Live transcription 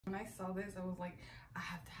When I saw this, I was like, I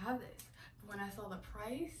have to have this. But when I saw the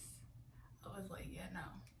price, I was like, yeah, no,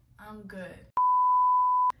 I'm good.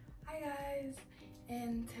 Hi guys,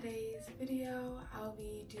 in today's video, I'll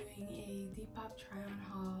be doing a Depop try on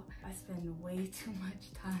haul. I spend way too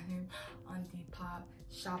much time on Depop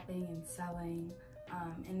shopping and selling,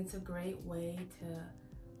 and it's a great way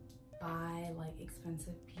to buy like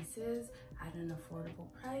expensive pieces at an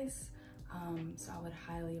affordable price. So I would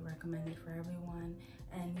highly recommend it for everyone.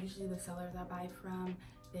 And usually the sellers I buy from,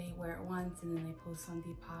 they wear it once and then they post on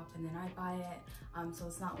Depop and then I buy it. So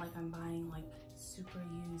it's not like I'm buying like super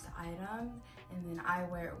used items and then I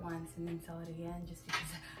wear it once and then sell it again, just because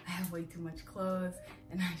I have way too much clothes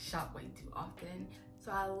and I shop way too often.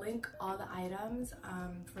 So I'll link all the items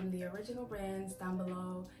from the original brands down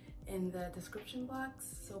below in the description box.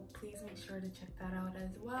 So please make sure to check that out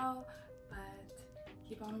as well. But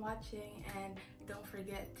keep on watching and don't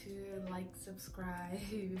forget to like, subscribe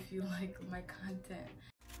if you like my content.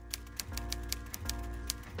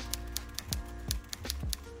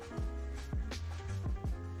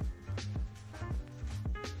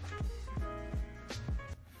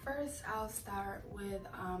 First, I'll start with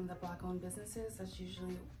the Black-owned businesses. That's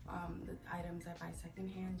usually the items I buy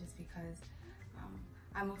secondhand, just because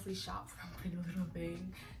I mostly shop from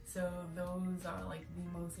PRETTYLITTLETHING, so those are like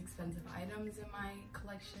the most expensive items in my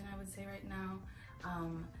collection, I would say right now.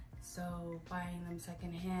 So buying them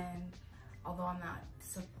secondhand, although I'm not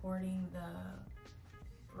supporting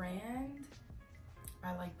the brand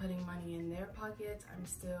by like putting money in their pockets, I'm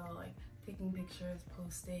still like taking pictures,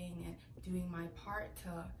 posting, and doing my part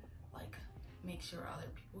to like make sure other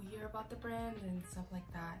people hear about the brand and stuff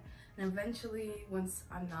like that. And eventually, once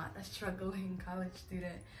I'm not a struggling college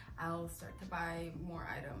student, I'll start to buy more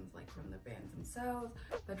items like from the brands themselves.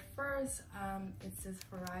 But first, it's this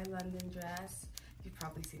FARAI London dress. You've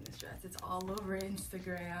probably seen this dress. It's all over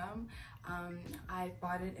Instagram. I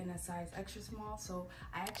bought it in a size extra small, so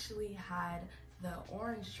I actually had the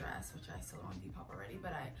orange dress, which I sold on Depop already,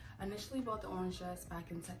 but I initially bought the orange dress back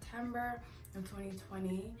in September of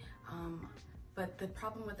 2020. But the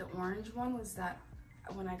problem with the orange one was that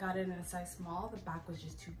when I got it in a size small, the back was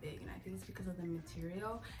just too big, and I think it's because of the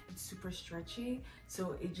material. It's super stretchy,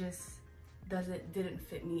 so it just didn't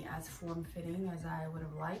fit me as form-fitting as I would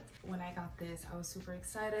have liked. When I got this, I was super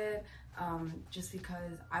excited, just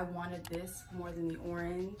because I wanted this more than the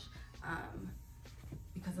orange,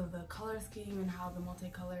 because of the color scheme and how the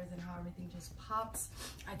multicolors and how everything just pops.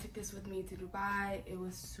 I took this with me to Dubai. It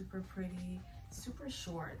was super pretty, super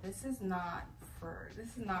short. This is not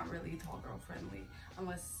really tall girl friendly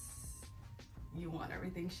unless you want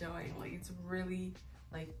everything showing. Like, it's really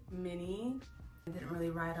like mini. It didn't really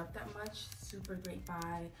ride up that much. Super great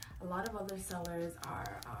buy. A lot of other sellers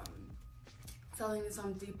are selling this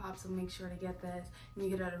on Depop, so make sure to get this. And you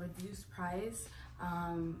get it at a reduced price,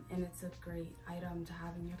 and it's a great item to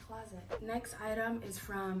have in your closet. Next item is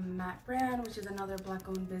from MATTEBRAND, which is another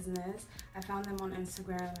Black-owned business. I found them on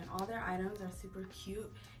Instagram, and all their items are super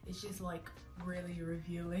cute. It's just like really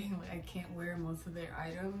revealing. Like, I can't wear most of their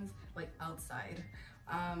items like outside.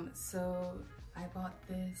 So I bought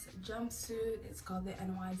this jumpsuit. It's called the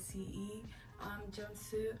NYCE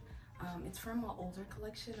jumpsuit. It's from an older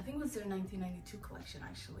collection. I think it was their 1992 collection,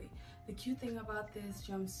 actually. The cute thing about this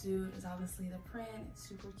jumpsuit is obviously the print. It's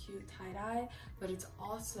super cute tie-dye, but it's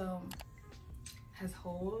also has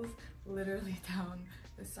holes literally down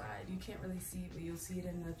the side. You can't really see it, but you'll see it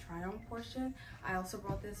in the try-on portion. I also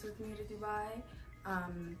brought this with me to Dubai,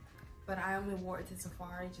 but I only wore it to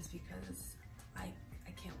Safari just because I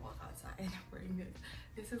can't walk outside wearing this.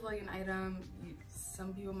 This is like an item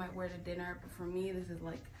some people might wear to dinner, but for me, this is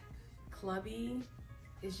like clubby.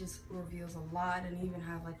 It just reveals a lot, and even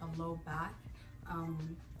have like a low back,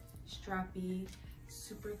 strappy,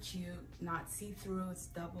 super cute, not see-through. It's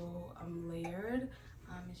double layered.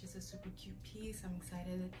 It's just a super cute piece. I'm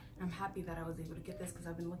excited and I'm happy that I was able to get this because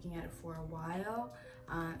I've been looking at it for a while.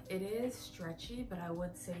 It is stretchy, but I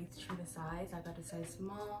would say it's true to size. I got a size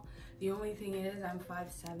small. The only thing is I'm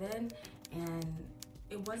 5'7", and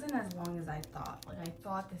it wasn't as long as I thought. Like, I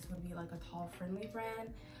thought this would be like a tall friendly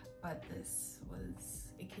brand, but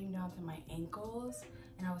it came down to my ankles,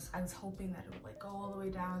 and I was hoping that it would like go all the way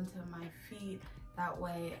down to my feet. That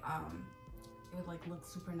way it would like look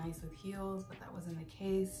super nice with heels, but that wasn't the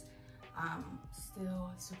case.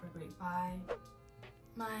 Still super great buy.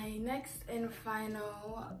 My next and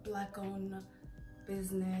final Black-owned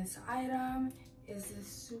business item is this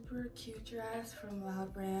super cute dress from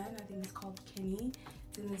LOUISA brand. I think it's called Kenny.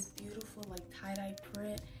 It's in this beautiful like tie-dye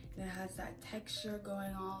print. and it has that texture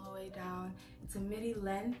going all the way down. It's a midi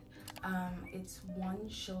length. It's one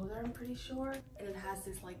shoulder, I'm pretty sure, and it has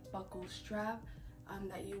this like buckle strap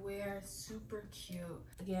that you wear. Super cute.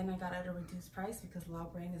 Again, I got it at a reduced price because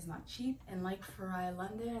LOUISA is not cheap, and like FARAI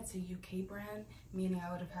London, it's a UK brand, meaning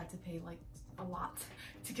I would have had to pay like a lot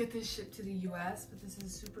to get this shipped to the US. But this is a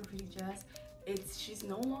super pretty dress. She's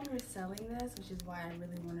no longer selling this, which is why I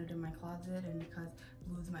really wanted it in my closet, and because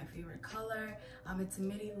blue is my favorite color. It's a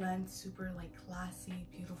midi length, super like classy,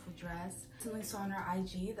 beautiful dress. I recently saw on her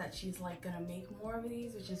IG that she's like gonna make more of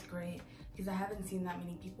these, which is great because I haven't seen that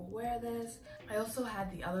many people wear this. I also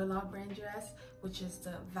had the other Loud brand dress, which is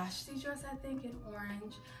the Vashti dress, I think, in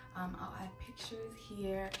orange. I'll add pictures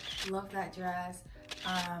here. Love that dress.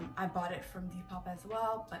 I bought it from Depop as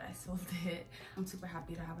well, but I sold it. I'm super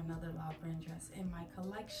happy to have another Loud brand dress in my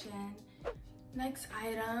collection. Next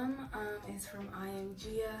item is from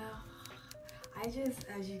IAMGIA.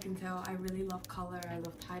 As you can tell, I really love color. I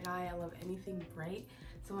love tie-dye. I love anything bright.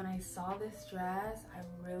 So when I saw this dress, I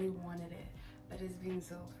really wanted it, but it's being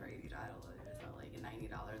sold for $80 or like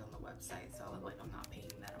 $90 on the website. So I was like, I'm not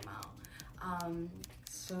paying that amount.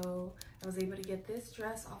 So I was able to get this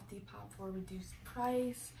dress off Depop for a reduced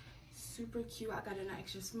price. Super cute. I got an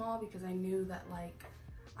extra small because I knew that like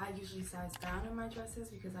I usually size down in my dresses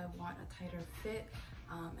because I want a tighter fit,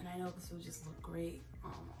 and I know this will just look great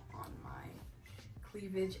on my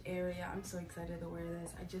cleavage area. I'm so excited to wear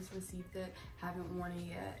this. I just received it, haven't worn it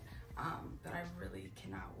yet, but I really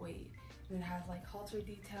cannot wait. And it has like halter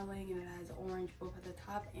detailing, and it has orange both at the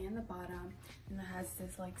top and the bottom, and it has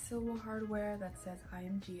this like silver hardware that says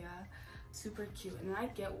IAMGIA. Super cute, and I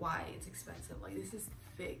get why it's expensive. Like, this is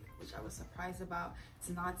thick, which I was surprised about. It's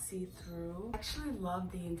not see-through. I actually love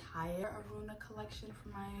the entire Aruna collection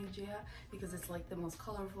from IAMGIA because it's like the most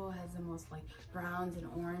colorful, has the most like browns and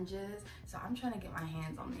oranges. So I'm trying to get my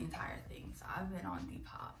hands on the entire thing. So I've been on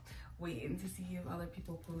Depop waiting to see if other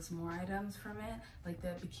people post more items from it, like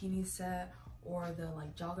the bikini set or the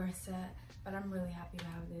like jogger set. But I'm really happy to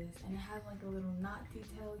have this, and it has like a little knot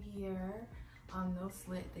detail here. No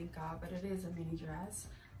slit, thank God, but it is a mini dress.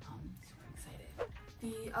 Super excited.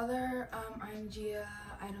 The other IAMGIA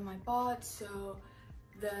item I bought, so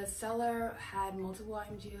the seller had multiple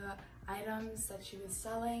IAMGIA items that she was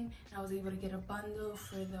selling, and I was able to get a bundle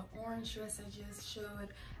for the orange dress I just showed,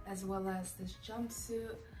 as well as this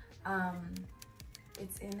jumpsuit.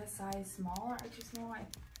 It's in a size small or extra small.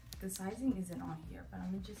 The sizing isn't on here, but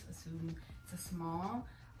I'm gonna just assume it's a small.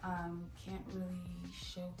 Can't really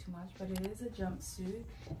show too much, but it is a jumpsuit.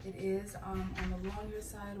 It is on the longer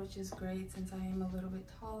side, which is great since I am a little bit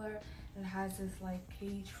taller. It has this like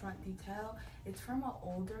cage front detail. It's from an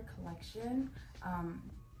older collection,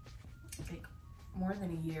 like more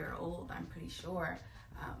than a year old, I'm pretty sure.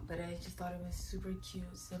 But I just thought it was super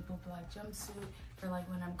cute, simple black jumpsuit for like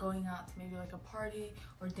when I'm going out to maybe like a party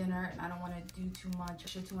or dinner and I don't want to do too much,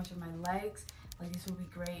 show too much of my legs. Like, this would be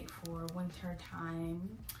great for winter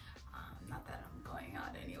time. Not that I'm going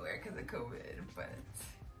out anywhere because of COVID, but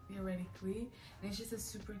theoretically. And it's just a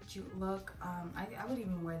super cute look. I would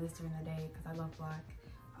even wear this during the day because I love black.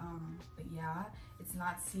 But yeah, it's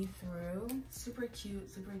not see-through. Super cute,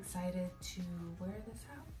 super excited to wear this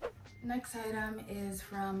out. Next item is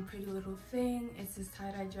from PRETTYLITTLETHING. It's this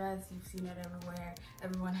tie-dye dress. You've seen it everywhere.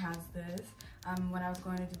 Everyone has this. When I was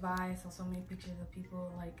going to Dubai, I saw so many pictures of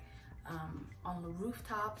people like on the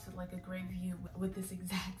rooftops with like a great view with this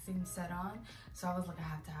exact same set on. So I was like, I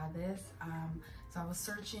have to have this. So I was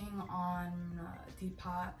searching on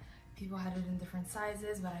Depop. People had it in different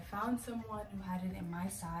sizes, but I found someone who had it in my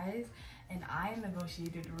size, and I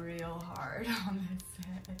negotiated real hard on this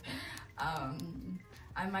set.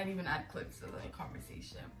 I might even add clips to the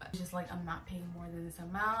conversation, but just like, I'm not paying more than this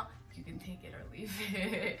amount. You can take it or leave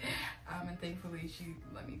it. And thankfully she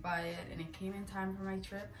let me buy it, and it came in time for my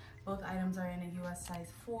trip. Both items are in a US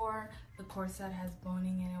size 4. The corset has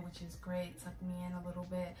boning in it, which is great. Sucked me in a little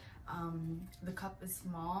bit. The cup is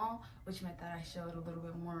small, which meant that I showed a little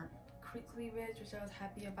bit more cleavage, which I was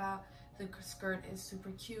happy about. The skirt is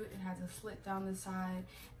super cute. It has a slit down the side,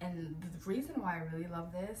 and the reason why I really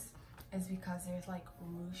love this is because there's like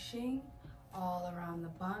ruching all around the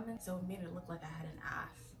bum, and so it made it look like I had an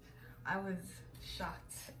ass. I was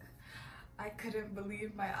shocked. I couldn't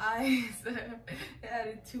believe my eyes. It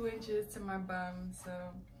added 2 inches to my bum, so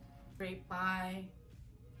great buy.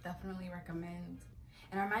 Definitely recommend.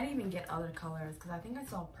 And I might even get other colors because I think I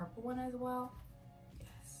saw a purple one as well.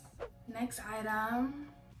 Yes. Next item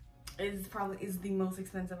is the most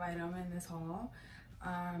expensive item in this haul.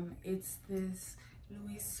 It's this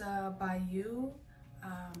LOUISA BALLOU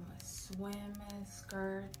swim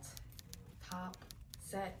skirt top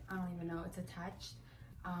set. I don't even know, it's attached.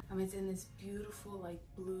 It's in this beautiful like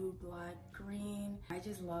blue, black, green. I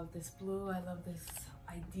just love this blue. I love this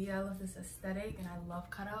idea. I love this aesthetic, and I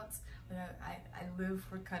love cutouts. Like I live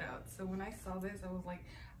for cutouts. So when I saw this, I was like,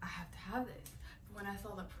 I have to have this. But when I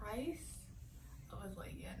saw the price, I was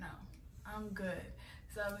like, yeah, no, I'm good.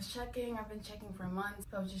 So I was checking. I've been checking for months.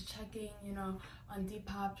 So I was just checking, you know, on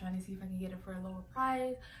Depop, trying to see if I can get it for a lower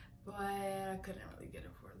price. But I couldn't really get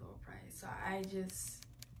it for a lower price. So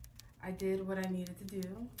I did what I needed to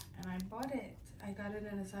do, and I bought it. I got it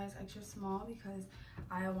in a size extra small because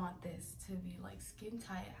I want this to be like skin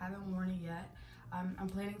tight. I haven't worn it yet. I'm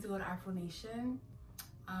planning to go to Afro Nation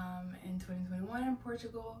in 2021 in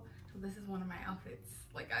Portugal. So this is one of my outfits.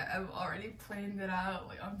 Like I've already planned it out.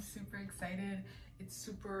 Like I'm super excited. It's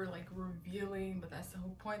super like revealing, but that's the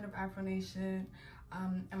whole point of Afro Nation.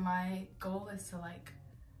 And my goal is to like,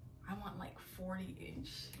 I want like 40-inch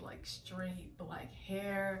like straight black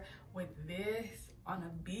hair with this on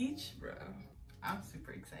a beach, bro. I'm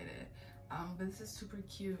super excited. But this is super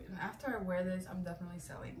cute, and after I wear this, I'm definitely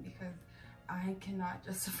selling because I cannot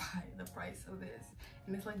justify the price of this,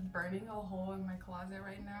 and it's like burning a hole in my closet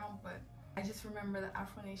right now. But I just remember the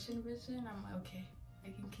Afro Nation vision. I'm like, okay,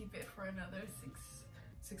 I can keep it for another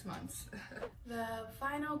six months. The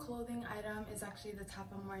final clothing item is actually the top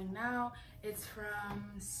I'm wearing now. It's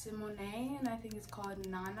from SIMONETT, and I think it's called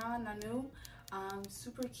Nanu.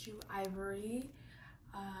 Super cute ivory.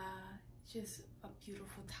 Just a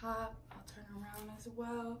beautiful top. I'll turn around as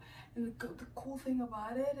well. And the cool thing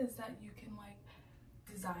about it is that you can like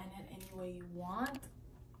design it any way you want.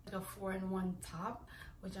 Like a 4-in-1 top,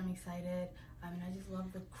 which I'm excited. I mean, I just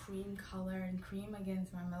love the cream color, and cream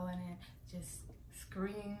against my melanin just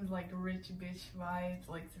screams like rich bitch vibes,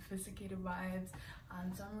 like sophisticated vibes.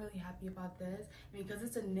 So I'm really happy about this. Because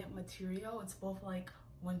it's a knit material, it's both like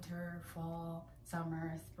winter, fall,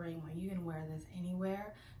 summer, spring. Like you can wear this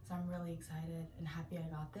anywhere. So I'm really excited and happy I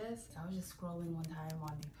got this. So I was just scrolling one time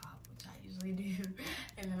on Depop, which I usually do,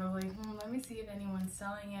 and then I was like, let me see if anyone's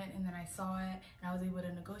selling it. And then I saw it, and I was able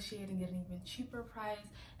to negotiate and get an even cheaper price,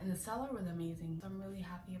 and the seller was amazing. So I'm really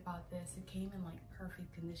happy about this. It came in like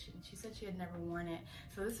perfect condition. She said she had never worn it,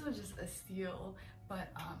 so this was just a steal.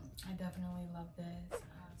 But I definitely love this.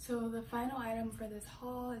 So the final item for this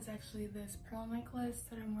haul is actually this pearl necklace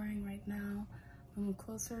that I'm wearing right now. Move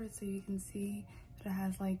closer so you can see that it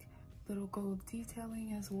has like little gold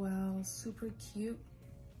detailing as well. Super cute.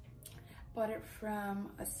 Bought it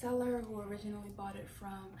from a seller who originally bought it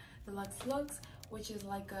from DELUXLOOKS, which is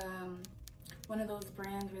like one of those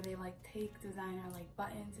brands where they like take designer like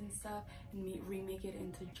buttons and stuff and remake it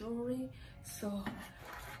into jewelry. So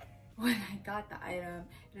when I got the item,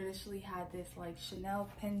 it initially had this like Chanel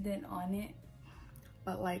pendant on it,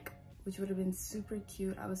 but like, which would have been super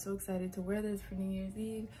cute. I was so excited to wear this for New Year's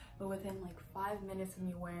Eve, but within like 5 minutes of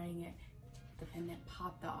me wearing it, the pendant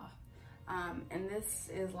popped off. And this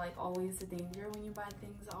is like always the danger when you buy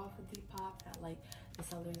things off of Depop, that like the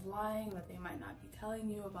seller's lying, that they might not be telling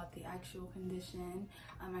you about the actual condition.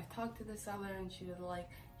 I've talked to the seller, and she was like,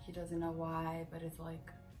 she doesn't know why, but it's like,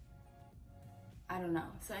 I don't know.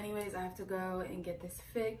 So anyways, I have to go and get this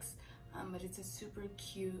fixed, but it's a super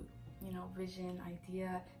cute, you know, vision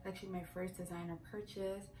idea. It's actually my first designer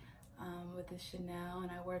purchase with the Chanel,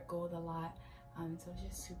 and I wear gold a lot, so it's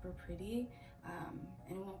just super pretty,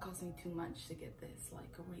 and it won't cost me too much to get this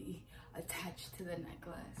like reattached to the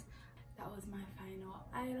necklace. That was my final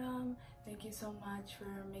item. Thank you so much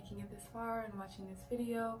for making it this far and watching this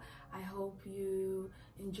video. I hope you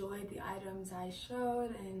enjoyed the items I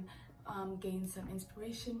showed and gain some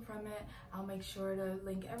inspiration from it. I'll make sure to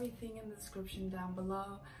link everything in the description down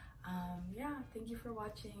below. Yeah, thank you for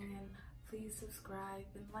watching, and please subscribe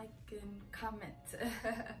and like and comment.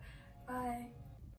 Bye.